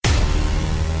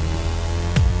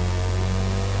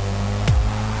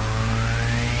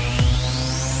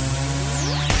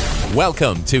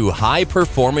Welcome to High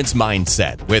Performance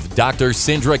Mindset with Dr.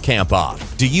 Cindra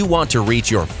Kamphoff. Do you want to reach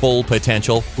your full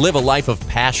potential? Live a life of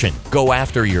passion. Go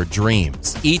after your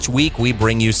dreams. Each week, we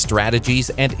bring you strategies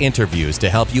and interviews to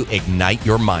help you ignite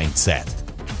your mindset.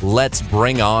 Let's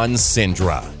bring on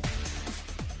Cindra.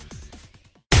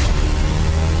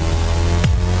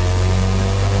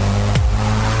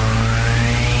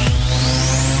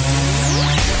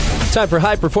 Time for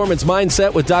High Performance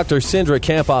Mindset with Dr. Cindra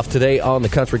Kamphoff today on the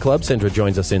Country Club. Cindra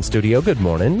joins us in studio. Good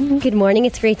morning. Good morning.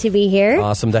 It's great to be here.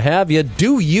 Awesome to have you.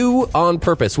 Do you on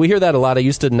purpose? We hear that a lot. I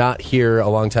used to not hear a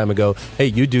long time ago, hey,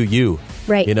 you do you.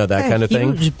 Right. You know, that kind of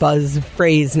thing. Huge buzz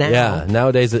phrase now. Yeah.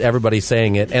 Nowadays, everybody's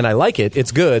saying it, and I like it.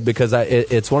 It's good because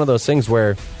it's one of those things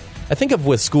where I think of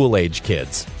with school-age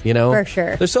kids, you know? For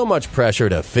sure. There's so much pressure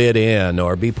to fit in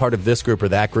or be part of this group or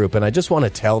that group, and I just want to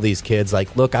tell these kids,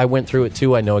 like, look, I went through it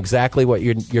too. I know exactly what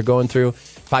you're going through.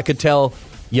 If I could tell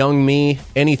young me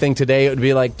anything today, it would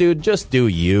be like, dude, just do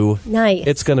you. Nice.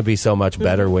 It's going to be so much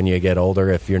better when you get older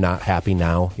if you're not happy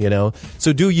now, you know?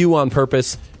 So do you on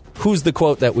purpose. Who's the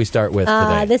quote that we start with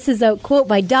today? This is a quote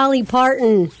by Dolly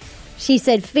Parton. She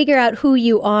said, figure out who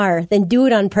you are, then do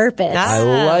it on purpose. I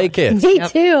like it. Me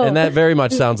too. And that very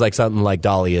much sounds like something like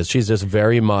Dolly is. She's just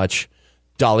very much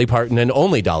Dolly Parton and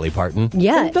only Dolly Parton.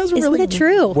 Yeah. And doesn't Isn't really it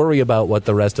true? worry about what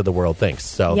the rest of the world thinks.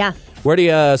 So Yeah. Where do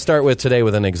you start with today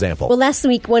with an example? Well, last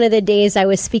week, one of the days I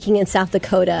was speaking in South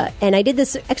Dakota, and I did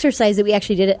this exercise that we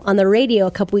actually did on the radio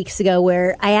a couple weeks ago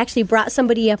where I actually brought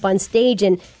somebody up on stage,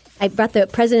 and I brought the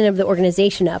president of the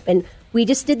organization up, and we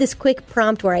just did this quick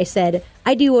prompt where I said,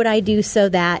 I do what I do so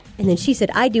that, and then she said,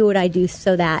 I do what I do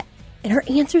so that. And her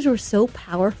answers were so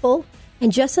powerful.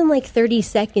 And just in like 30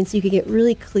 seconds, you could get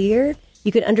really clear.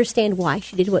 You could understand why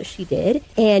she did what she did.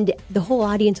 And the whole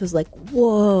audience was like,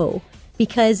 whoa,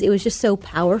 because it was just so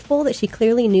powerful that she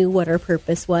clearly knew what her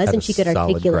purpose was and she could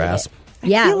articulate grasp. it.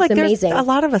 Yeah, I feel like it's there's amazing. a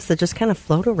lot of us that just kind of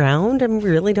float around and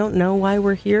really don't know why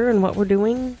we're here and what we're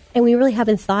doing. And we really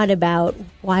haven't thought about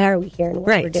why are we here and what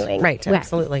Right, we're doing. right,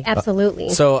 absolutely. Absolutely.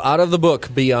 So out of the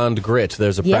book, Beyond Grit,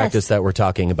 there's a Yes. practice that we're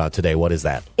talking about today. What is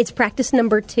that? It's practice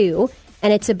number 2,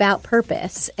 and it's about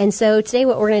purpose. And so today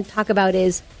what we're going to talk about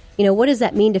is, you know, what does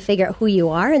that mean to figure out who you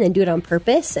are and then do it on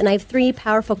purpose? And I have 3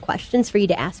 powerful questions for you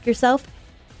to ask yourself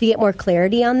to get more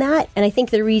clarity on that. And I think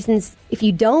the reasons, if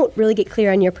you don't really get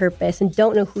clear on your purpose and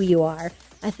don't know who you are,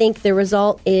 I think the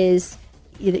result is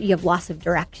you have loss of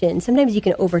direction. Sometimes you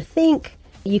can overthink,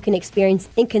 you can experience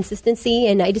inconsistency,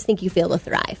 and I just think you fail to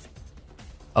thrive.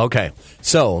 Okay.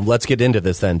 So let's get into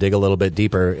this then, dig a little bit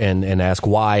deeper and ask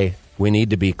why we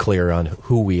need to be clear on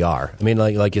who we are. I mean,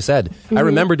 like you said, I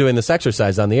remember doing this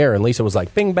exercise on the air, and Lisa was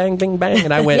like, bing, bang, bing, bang.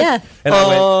 And I went, Yeah. and I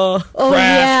went, crash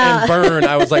yeah. and burn.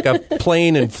 I was like a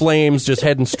plane in flames just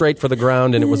heading straight for the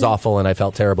ground, and it was awful, and I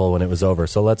felt terrible when it was over.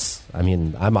 So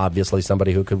I'm obviously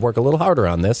somebody who could work a little harder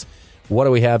on this. What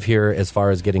do we have here as far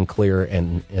as getting clear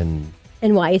and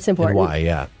And why it's important. why,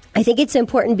 yeah. I think it's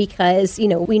important because, you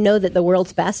know, we know that the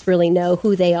world's best really know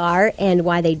who they are and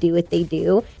why they do what they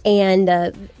do. And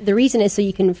the reason is so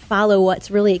you can follow what's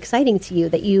really exciting to you,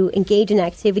 that you engage in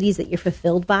activities that you're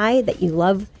fulfilled by, that you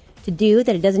love to do,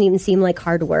 that it doesn't even seem like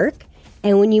hard work.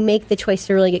 And when you make the choice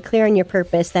to really get clear on your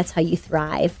purpose, that's how you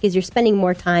thrive because you're spending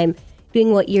more time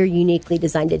doing what you're uniquely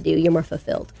designed to do. You're more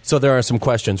fulfilled. So there are some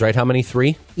questions, right? How many?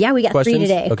 3? Yeah, we got questions? 3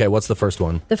 today. Okay, what's the first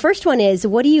one? The first one is,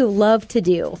 what do you love to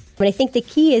do? And I think the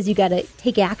key is you got to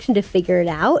take action to figure it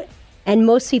out. And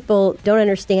most people don't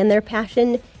understand their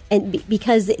passion and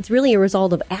because it's really a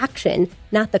result of action,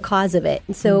 not the cause of it.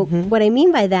 And so what I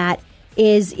mean by that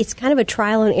is it's kind of a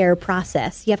trial and error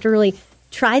process. You have to really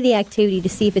try the activity to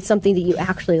see if it's something that you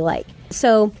actually like.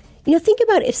 So, you know, think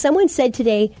about if someone said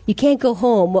today, you can't go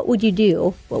home, what would you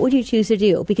do? What would you choose to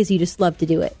do? Because you just love to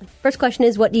do it. First question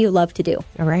is, what do you love to do?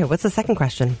 All right. What's the second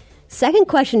question? Second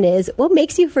question is, what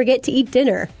makes you forget to eat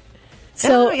dinner?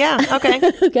 So, yeah.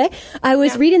 Okay. okay. I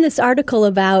was reading this article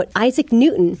about Isaac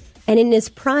Newton, and in his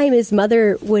prime, his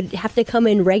mother would have to come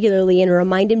in regularly and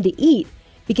remind him to eat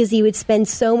because he would spend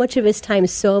so much of his time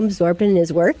so absorbed in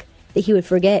his work that he would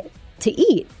forget to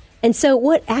eat. And so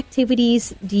what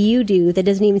activities do you do that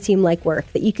doesn't even seem like work,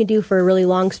 that you can do for really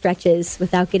long stretches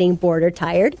without getting bored or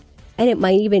tired? And it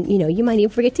might even, you might even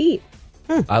forget to eat.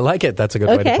 I like it. That's a good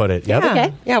way to put it. Yep. Yeah.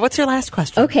 Okay. Yeah. What's your last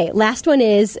question? Okay, last one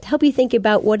is help you think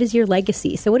about what is your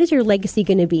legacy. So what is your legacy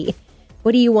going to be?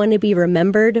 What do you want to be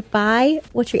remembered by?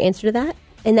 What's your answer to that?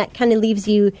 And that kind of leaves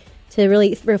you to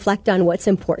really reflect on what's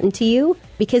important to you.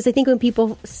 Because I think when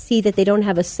people see that they don't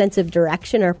have a sense of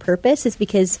direction or purpose, it's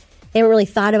because they haven't really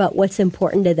thought about what's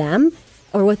important to them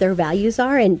or what their values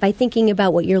are. And by thinking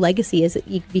about what your legacy is,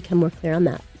 you become more clear on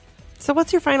that. So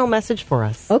what's your final message for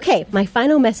us? Okay, my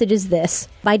final message is this.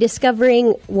 By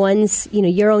discovering one's,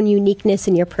 your own uniqueness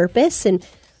and your purpose, and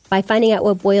by finding out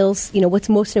what boils, what's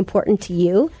most important to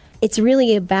you, it's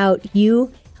really about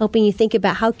you helping you think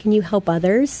about how can you help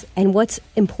others and what's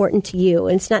important to you.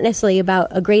 And it's not necessarily about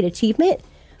a great achievement,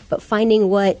 but finding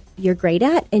what you're great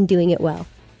at and doing it well.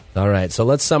 All right, so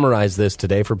let's summarize this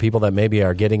today for people that maybe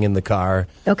are getting in the car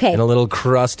and a little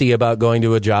crusty about going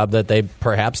to a job that they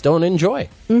perhaps don't enjoy.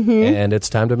 And it's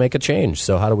time to make a change.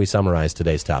 So how do we summarize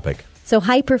today's topic? So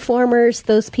high performers,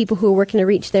 those people who are working to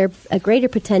reach their greater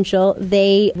potential,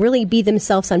 they really be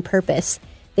themselves on purpose.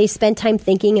 They spend time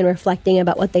thinking and reflecting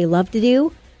about what they love to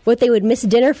do, what they would miss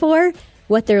dinner for,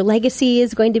 what their legacy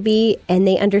is going to be, and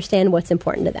they understand what's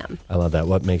important to them. I love that.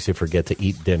 What makes you forget to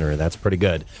eat dinner? That's pretty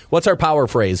good. What's our power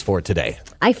phrase for today?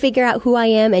 I figure out who I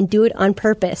am and do it on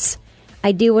purpose.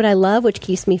 I do what I love, which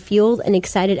keeps me fueled and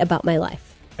excited about my life.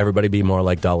 Everybody be more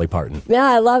like Dolly Parton. Yeah,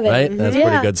 I love it. Right? That's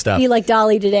pretty good stuff. Be like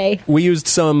Dolly today. We used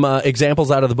some examples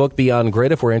out of the book Beyond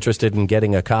Grit. If we're interested in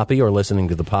getting a copy or listening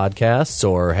to the podcasts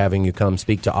or having you come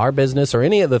speak to our business or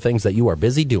any of the things that you are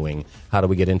busy doing, how do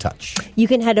we get in touch? You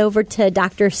can head over to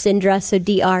Dr. Cindra, so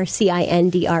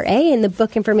DrCindra, and the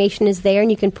book information is there, and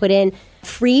you can put in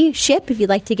free ship if you'd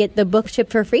like to get the book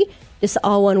shipped for free. Just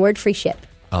all one word, free ship.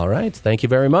 All right. Thank you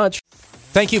very much.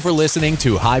 Thank you for listening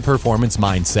to High Performance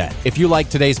Mindset. If you like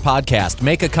today's podcast,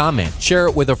 make a comment, share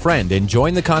it with a friend, and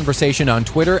join the conversation on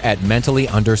Twitter at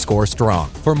mentally_strong.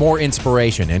 For more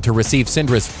inspiration and to receive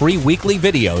Cindra's free weekly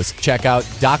videos, check out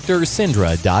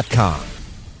drcindra.com.